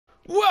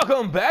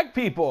Welcome back,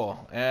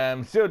 people!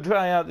 I'm still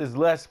trying out this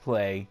Let's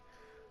Play.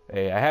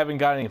 Hey, I haven't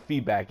got any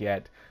feedback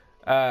yet.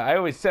 I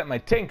always sent my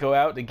Tinko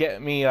out to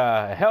get me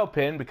a help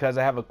pin because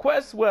I have a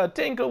quest where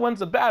Tinko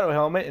wants a battle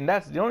helmet and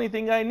that's the only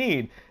thing I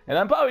need. And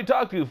I'm probably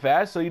talking too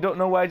fast so you don't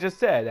know what I just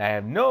said. I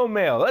have no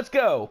mail. Let's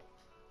go!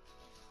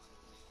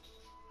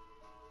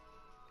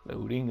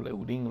 Loading,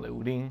 loading,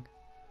 loading.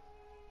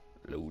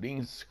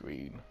 Loading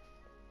screen.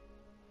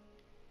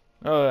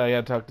 Oh, I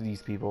gotta talk to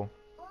these people.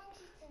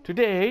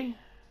 Today...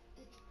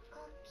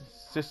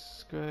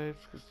 Subscribe.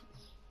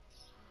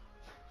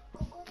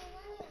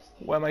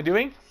 What am I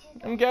doing?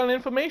 I'm gathering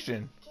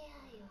information.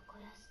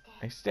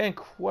 I stand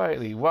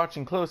quietly,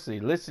 watching closely,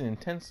 listening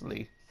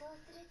intensely.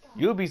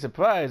 You'll be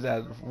surprised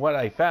at what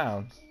I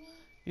found.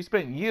 You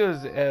spent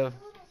years of...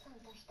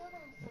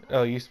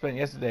 Oh, you spent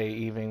yesterday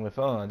evening with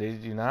Ona,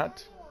 did you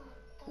not?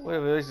 What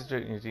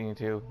relationship you're talking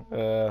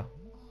to?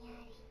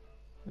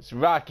 It's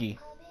Rocky.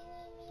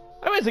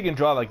 I wish I can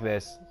draw like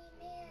this.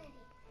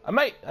 I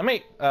might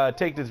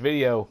take this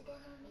video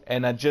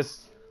and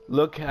just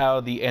look how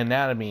the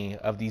anatomy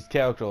of these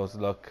characters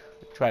look,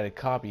 try to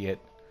copy it,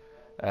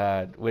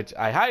 which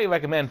I highly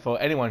recommend for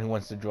anyone who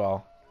wants to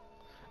draw.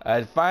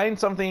 Find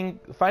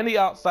the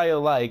outside you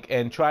like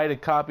and try to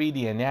copy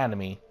the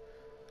anatomy.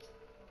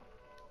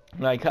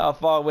 Like how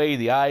far away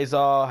the eyes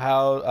are,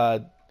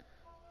 how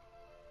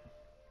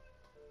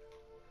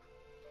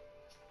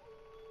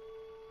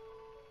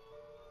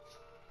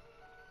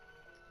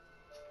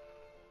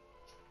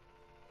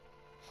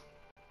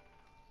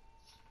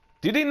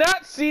Did he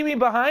not see me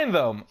behind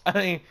them? I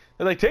mean,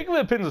 they're like, take him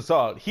with a pin of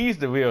salt. He's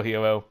the real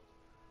hero.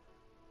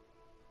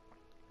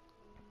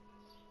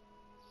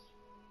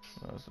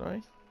 Oh,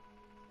 sorry.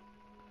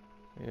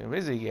 Where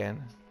is he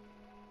again?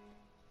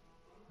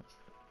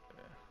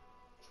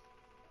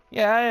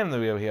 Yeah, I am the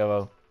real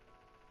hero.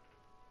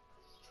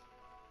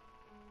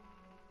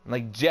 I'm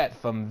like Jet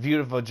from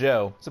Beautiful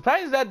Joe.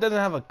 Surprised that doesn't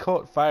have a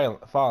cult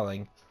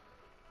following.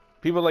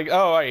 People are like,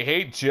 oh, I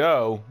hate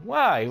Joe.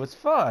 Why? It was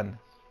fun.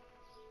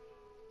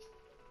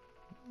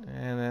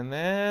 And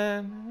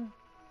then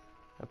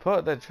I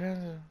put that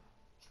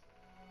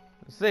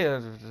say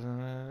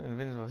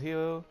invincible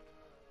hero.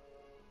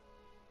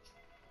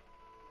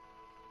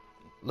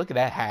 Look at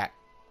that hat.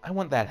 I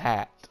want that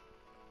hat.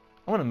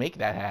 I want to make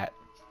that hat.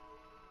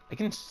 I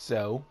can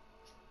sew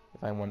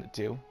if I wanted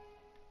to.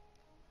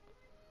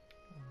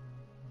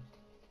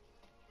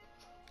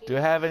 Do I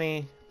have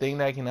anything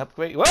that I can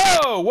upgrade?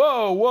 Whoa!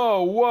 Whoa!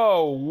 Whoa!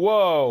 Whoa!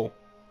 Whoa!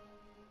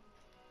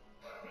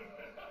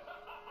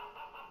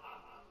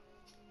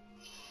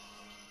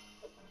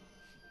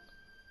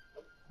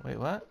 Wait,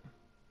 what?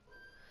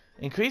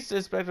 Increase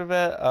the spectrum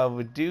of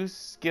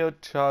reduced skill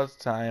charge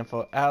time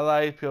for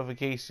allied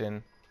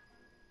purification.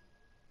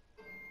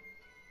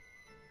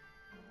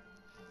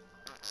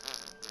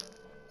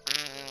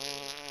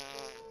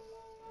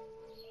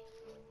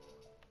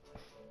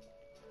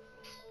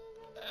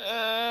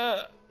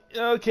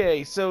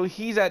 Okay, so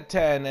he's at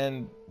 10,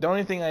 and the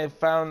only thing I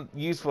found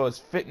useful is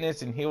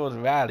fitness and heroes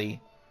rally.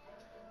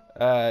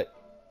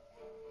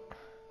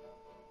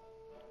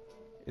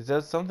 Is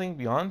there something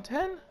beyond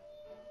 10?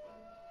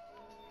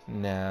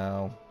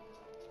 No.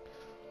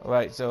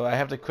 Alright, so I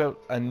have to equip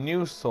a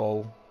new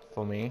soul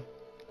for me.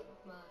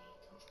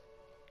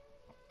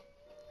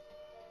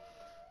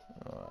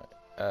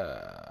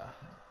 Alright,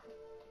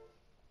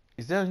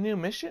 is there a new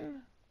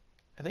mission?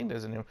 I think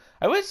there's a new...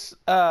 I wish,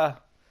 some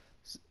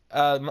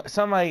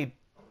of my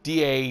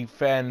DA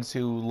friends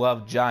who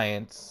love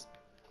giants,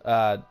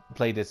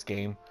 play this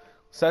game.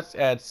 Such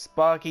as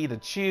Sparky the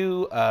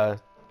Chew,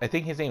 I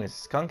think his name is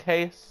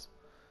Skunkcase.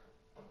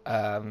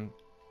 I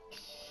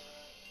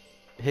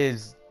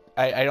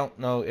don't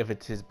know if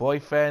it's his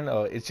boyfriend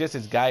or it's just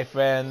his guy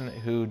friend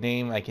whose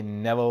name I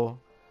can never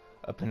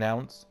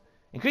pronounce.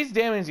 Increase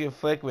damage you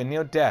inflict when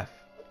near death.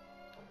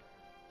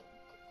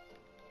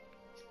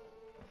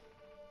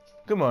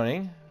 Good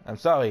morning. I'm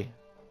sorry.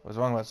 What's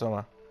wrong about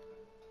Soma?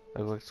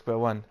 Look, square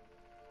one.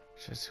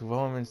 Just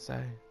roll him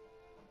inside.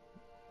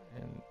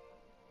 And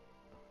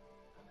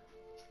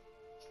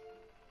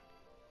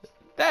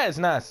that is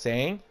not a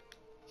saying.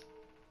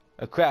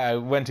 Oh crap, I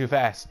went too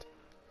fast.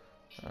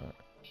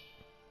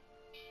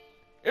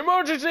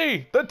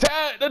 Emergency! The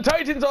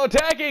Titans are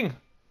attacking!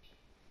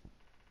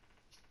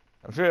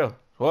 I'm sure.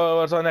 Well,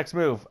 what's our next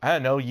move? I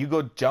don't know, you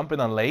go jump in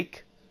a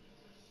lake?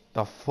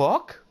 The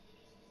fuck?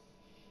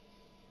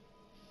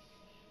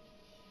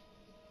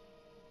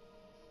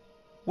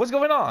 What's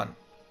going on?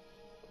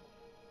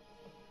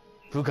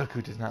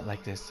 Fugaku does not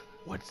like this.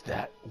 What's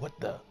that? What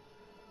the?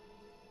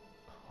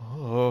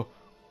 Oh.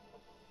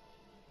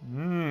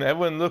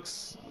 Everyone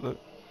looks...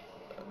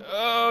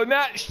 Oh,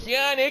 not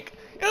Sonic!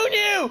 Oh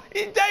no!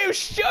 The entire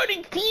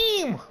Sonic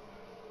team!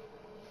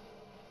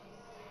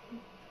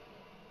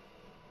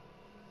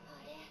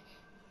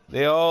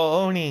 They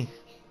all Oni.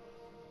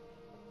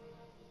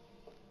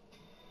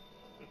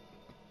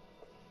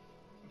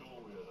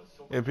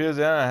 It appears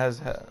Anna has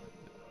had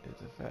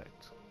its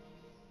effect.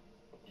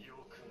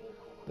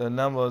 The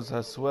numbers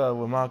have swelled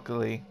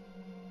remarkably.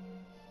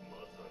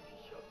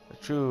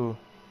 true.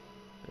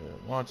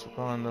 March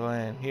upon the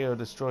land. Here,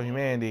 destroy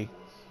humanity.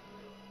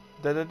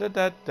 Da, da, da,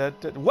 da, da,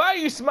 da. Why are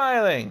you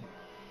smiling?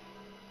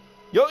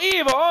 You're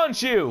evil,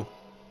 aren't you?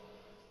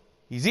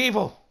 He's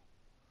evil.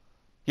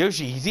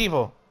 Yoshi, he's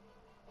evil.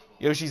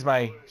 Yoshi's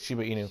my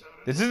Shiba Inu.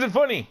 This isn't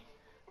funny.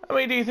 How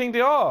many do you think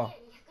there are?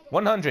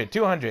 100,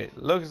 200.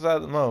 Look at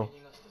the mo.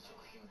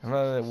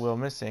 We're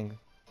missing.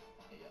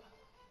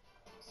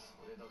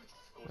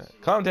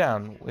 Calm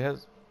down.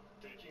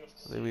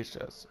 They reached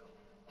us.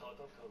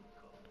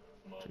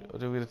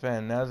 Do we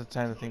defend? Now's the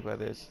time to think about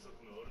this.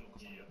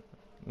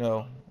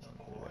 No.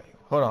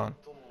 Hold on.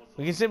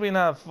 We can simply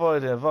not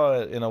afford to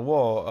avoid in a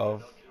war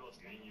of.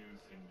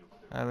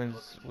 I mean,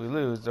 we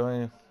lose. Don't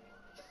even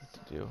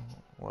to do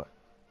what?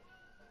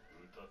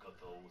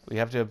 We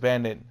have to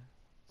abandon.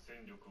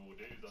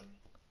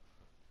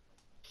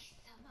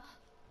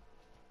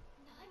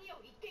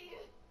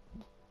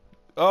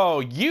 Oh,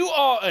 you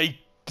are a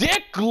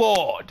dick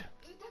lord!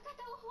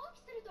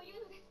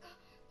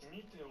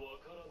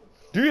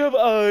 Do you have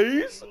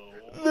eyes?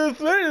 The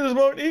threat is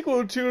more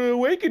equal to an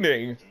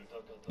awakening.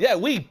 Yeah,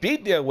 we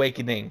beat the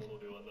awakening.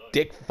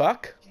 Dick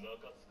fuck.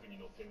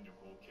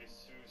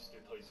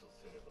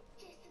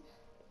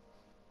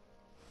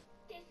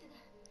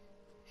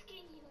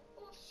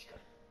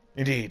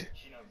 Indeed.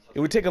 It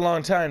would take a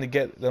long time to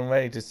get them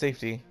ready to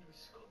safety.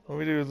 What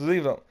we do is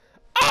leave them.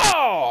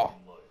 Oh!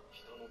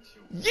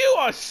 You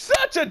are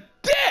such a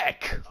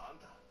dick!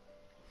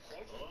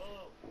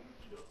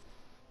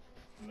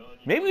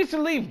 Maybe we should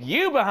leave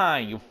you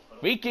behind, you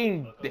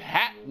freaking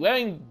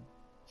hat-wearing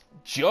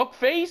joke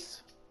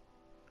face?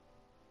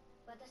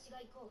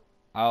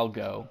 I'll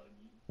go.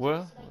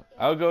 Well,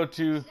 I'll go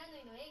to...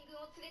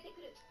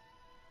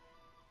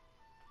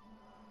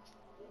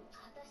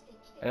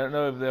 I don't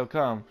know if they'll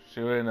come.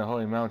 Sure, in the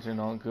Holy Mountain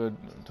on good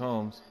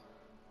terms.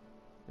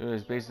 It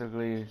was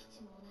basically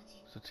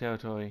the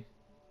territory.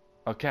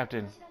 Our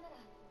captain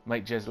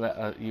might just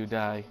let you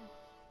die.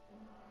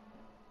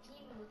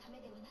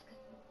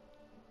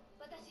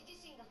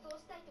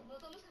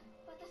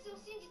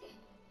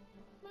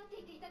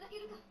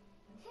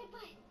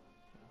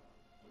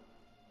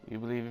 You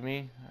believe in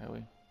me?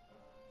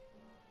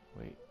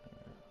 Wait.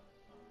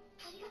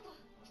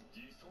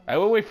 I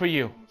will wait for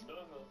you.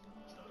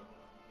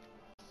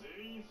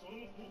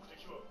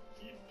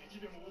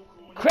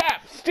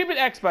 Crap! Stupid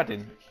X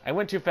button! I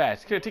went too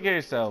fast. Take care of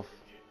yourself.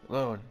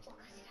 Alone.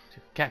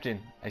 Captain,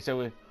 I saw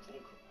we.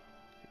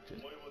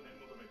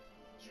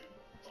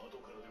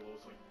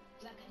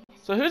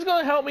 So who's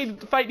gonna help me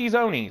fight these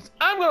Onis?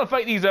 I'm gonna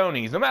fight these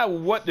Onis, no matter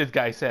what this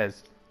guy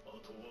says.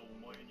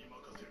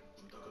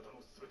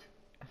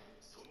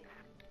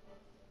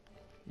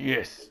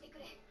 Yes.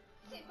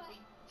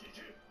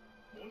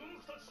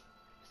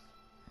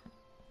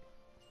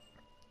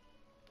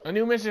 A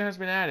new mission has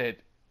been added.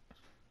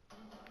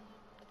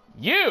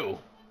 You!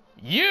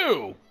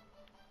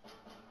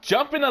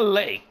 Jump in a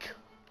lake!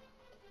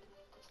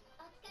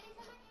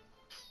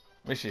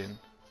 Mission.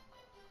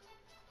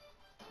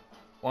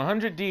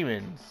 100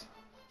 demons.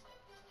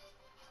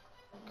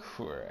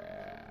 Crap.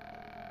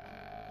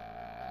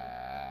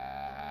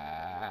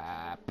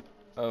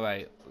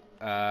 Alright.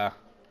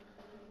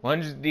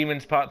 100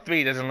 demons part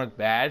 3 doesn't look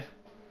bad.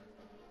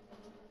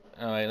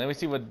 Alright, let me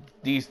see what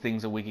these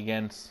things are weak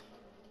against.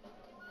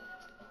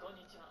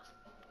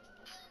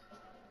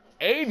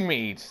 Aid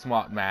me,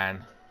 smart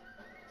man.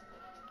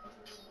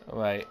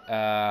 Alright,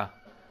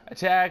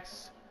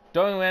 attacks.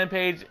 During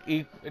rampage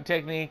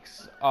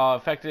techniques are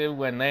effective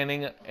when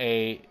landing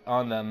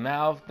on the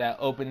mouth that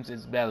opens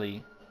its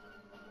belly.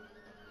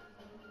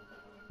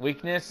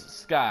 Weakness,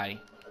 sky.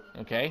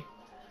 Okay.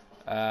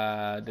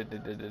 Where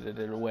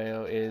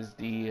is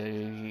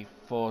the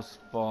force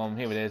form?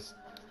 Here it is.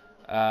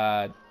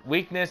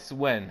 Weakness,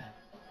 when.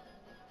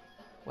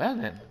 Well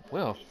then,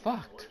 we're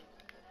fucked.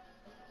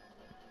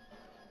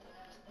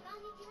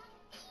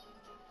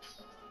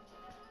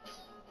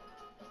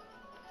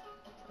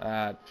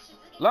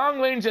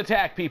 Long range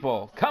attack,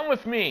 people. Come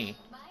with me.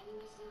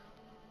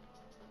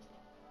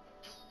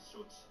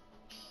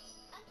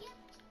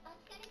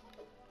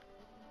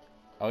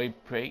 Oh, we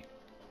pray.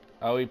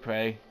 Oh, we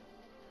pray.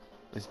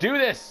 Let's do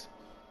this.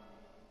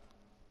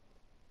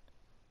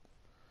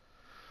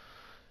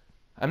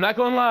 I'm not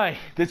gonna lie.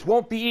 This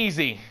won't be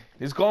easy.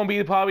 This is gonna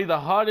be probably the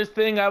hardest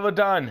thing I've ever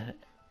done.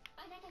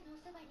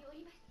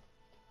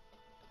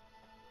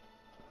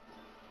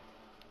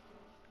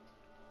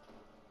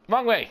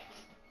 Wrong way.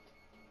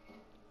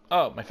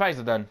 Oh, my fries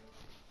are done.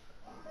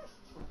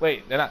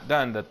 Wait, they're not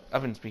done. The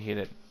oven's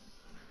preheated.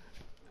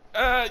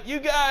 You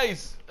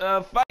guys,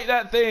 fight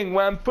that thing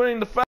when I'm putting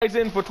the fries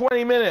in for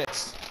 20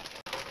 minutes.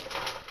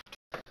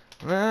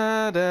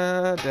 Da,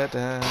 da, da,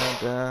 da,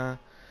 da,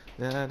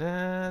 da,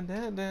 da,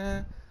 da,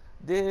 da.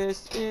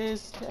 This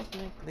is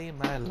technically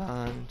my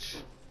lunch.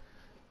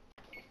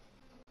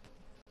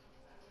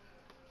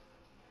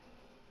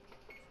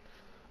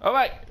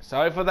 Alright,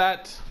 sorry for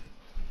that.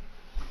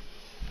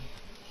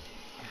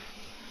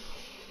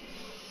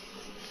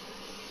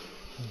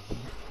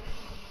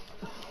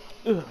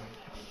 Ugh.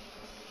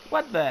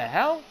 What the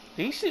hell?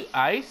 Did he shoot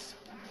ice?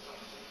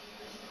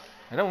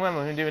 I don't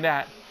remember him doing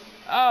that.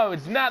 Oh,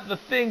 it's not the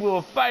thing we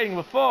were fighting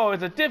before.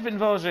 It's a different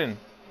version.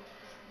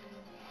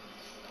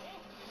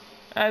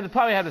 They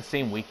probably have the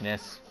same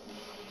weakness.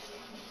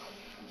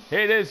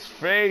 Hit his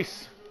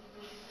face.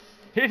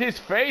 Hit his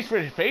face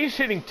with face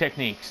hitting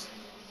techniques.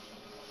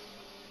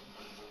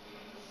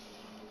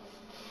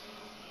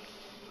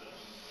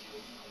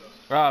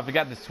 Oh, I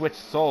forgot to switch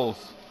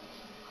souls.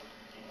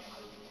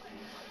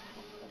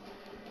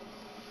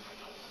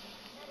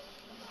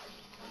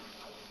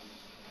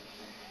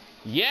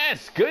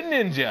 Yes, good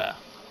ninja.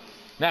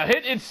 Now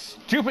hit its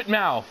stupid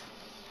mouth.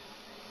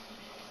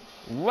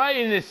 Right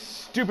in its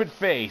stupid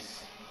face.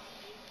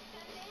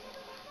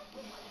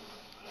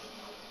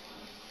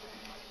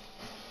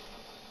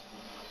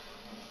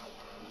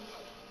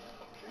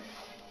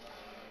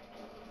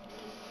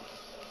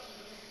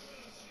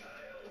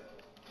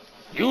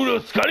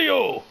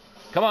 Scario!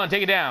 Come on,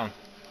 take it down.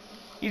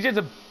 He's just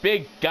a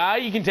big guy.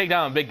 You can take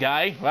down a big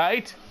guy,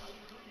 right?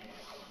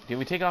 Did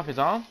we take off his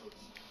arm?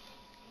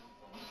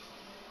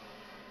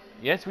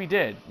 Yes, we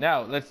did.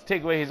 Now, let's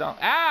take away his arm.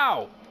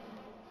 Ow!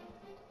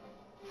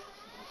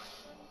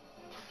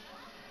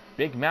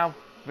 Big mouth,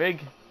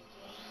 big.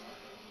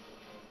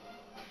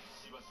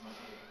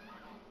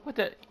 What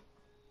the?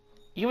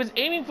 He was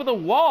aiming for the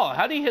wall.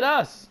 How did he hit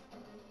us?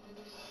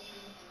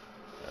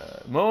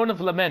 Moan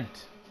of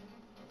Lament.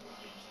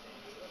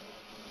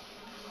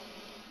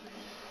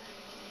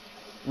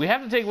 We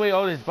have to take away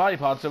all his body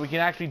parts so we can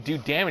actually do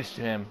damage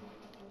to him.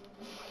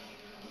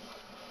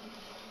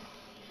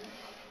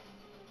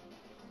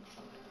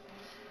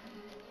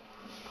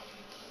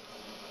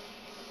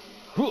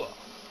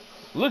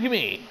 Look at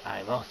me,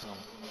 I'm awesome.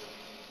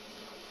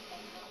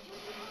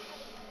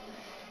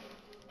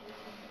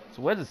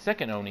 So where's the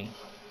second Oni?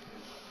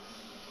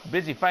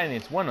 Busy fighting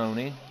its one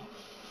Oni.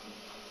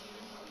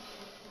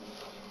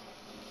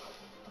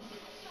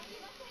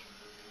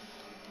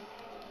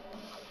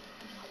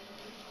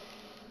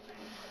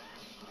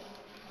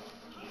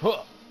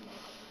 Huh.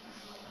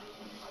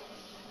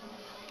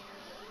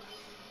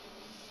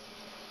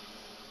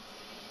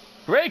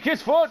 Break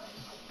his foot!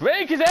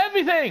 Break his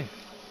everything!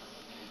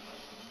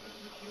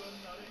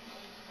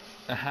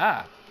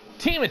 Aha!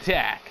 Team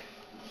attack!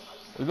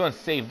 We're going to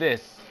save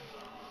this.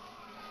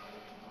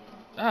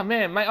 Oh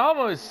man, my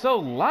armor is so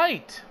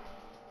light!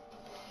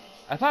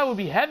 I thought it would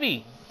be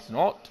heavy. It's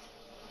not.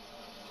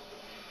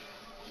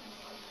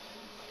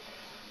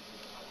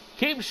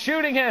 Keep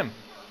shooting him!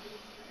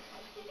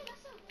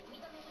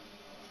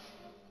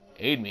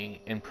 Aid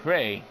me and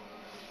pray.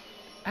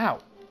 Ow!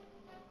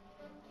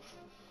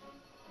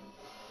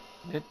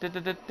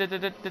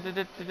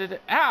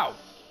 Ow!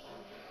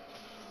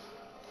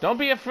 Don't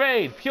be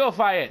afraid.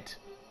 Purify it.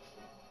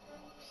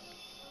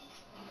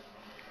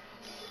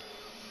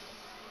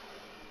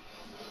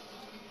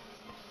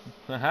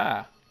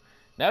 Haha.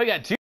 Now we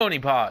got two Oni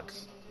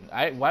pods.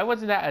 Why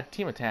wasn't that a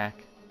team attack?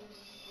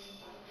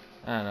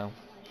 I don't know.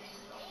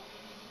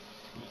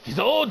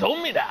 Kizo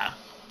Domida.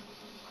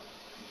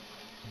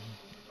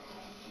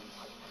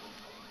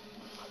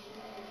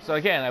 So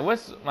again, I wish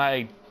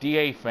my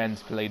DA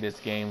friends play this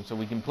game so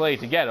we can play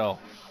together.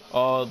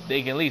 Or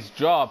they can at least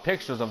draw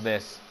pictures of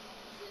this.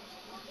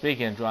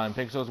 Speaking of drawing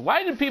pictures,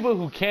 why do people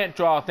who can't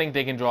draw think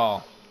they can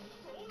draw?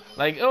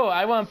 Like, oh,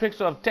 I want a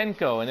picture of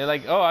Tenko, and they're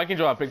like, oh, I can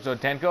draw a picture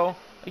of Tenko.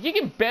 Like, you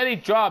can barely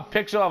draw a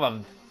picture of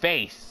a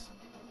face.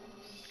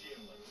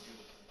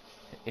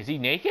 Is he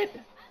naked?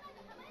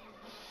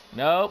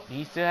 Nope,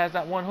 he still has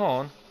that one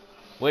horn.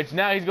 Which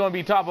now he's going to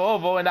be toppled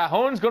over, and that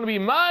horn's going to be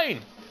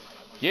mine.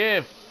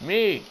 Give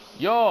me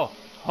your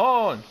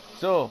horn.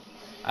 So,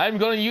 I'm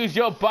going to use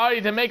your body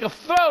to make a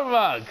throw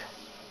rug.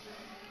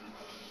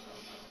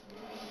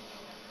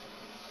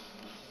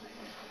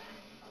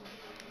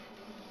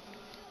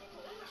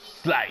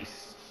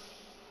 Slice.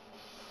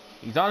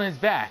 He's on his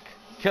back.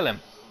 Kill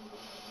him.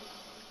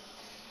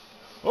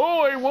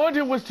 Oh, I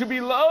wanted was to be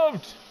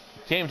loved.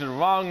 Came to the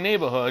wrong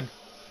neighborhood.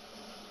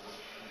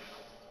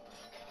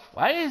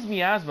 Why is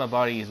Miasma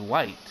body is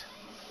white?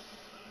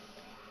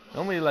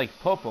 Normally like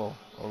purple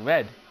or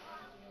red.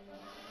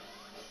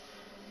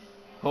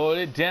 Hold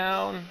it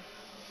down.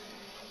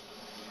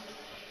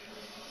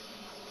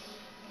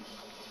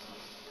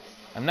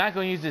 I'm not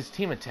going to use this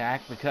team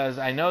attack because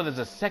I know there's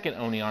a second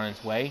Oni on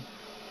its way.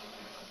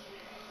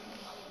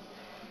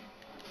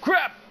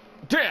 Crap!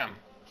 Damn!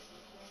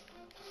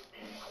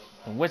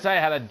 I wish I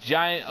had a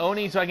giant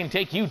Oni so I can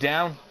take you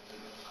down.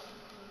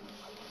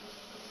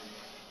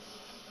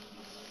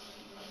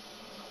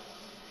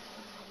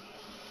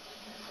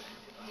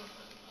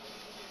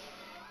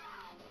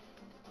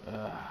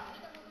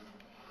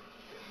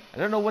 I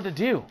don't know what to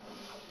do.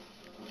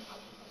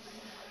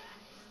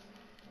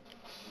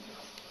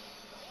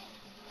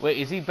 Wait,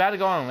 is he about to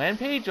go on a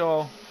rampage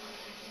or?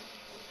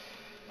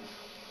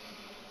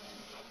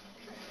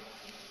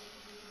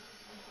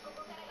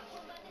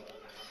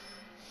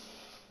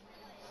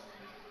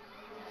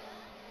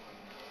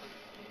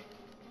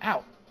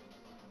 Ow!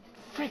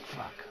 Frick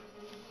fuck.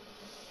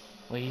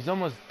 Wait, he's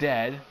almost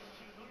dead.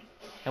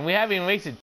 And we haven't even wasted